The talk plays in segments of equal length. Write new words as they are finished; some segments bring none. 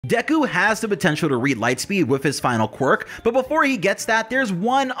Deku has the potential to read Lightspeed with his final quirk, but before he gets that, there's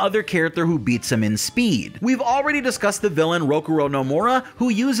one other character who beats him in speed. We've already discussed the villain Rokuro Nomura, who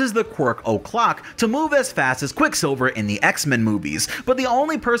uses the quirk O'Clock to move as fast as Quicksilver in the X-Men movies, but the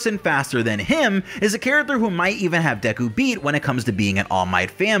only person faster than him is a character who might even have Deku beat when it comes to being an All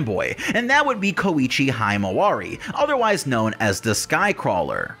Might fanboy, and that would be Koichi Himawari, otherwise known as the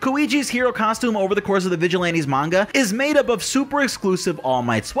Skycrawler. Koichi's hero costume over the course of the Vigilantes manga is made up of super exclusive All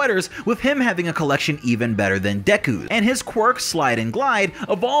Might sweaters, with him having a collection even better than Deku's, and his quirk Slide and Glide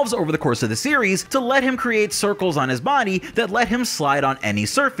evolves over the course of the series to let him create circles on his body that let him slide on any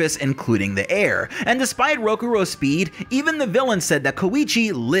surface, including the air. And despite Rokuro's speed, even the villain said that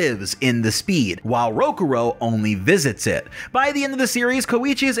Koichi lives in the speed, while Rokuro only visits it. By the end of the series,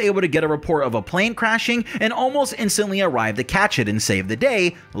 Koichi is able to get a report of a plane crashing and almost instantly arrive to catch it and save the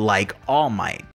day, like All Might.